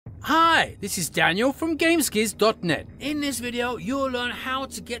Hi, this is Daniel from Gameskiz.net. In this video, you'll learn how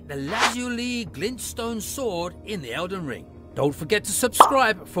to get the Lazuli Glinstone Sword in the Elden Ring. Don't forget to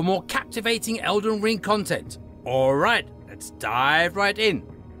subscribe for more captivating Elden Ring content. Alright, let's dive right in.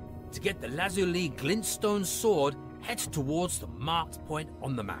 To get the Lazuli Glinstone Sword, head towards the marked point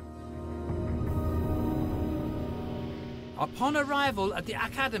on the map. Upon arrival at the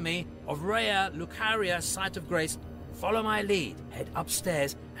Academy of Rhea Lucaria Site of Grace, follow my lead, head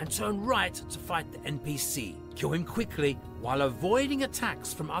upstairs and turn right to fight the NPC. Kill him quickly while avoiding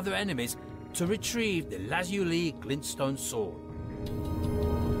attacks from other enemies to retrieve the Lazuli Glinstone Sword.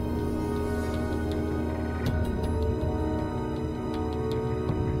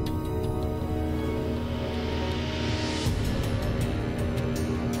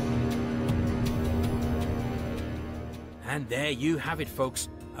 And there you have it, folks,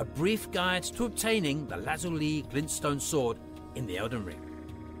 a brief guide to obtaining the Lazuli Glinstone Sword in the Elden Ring.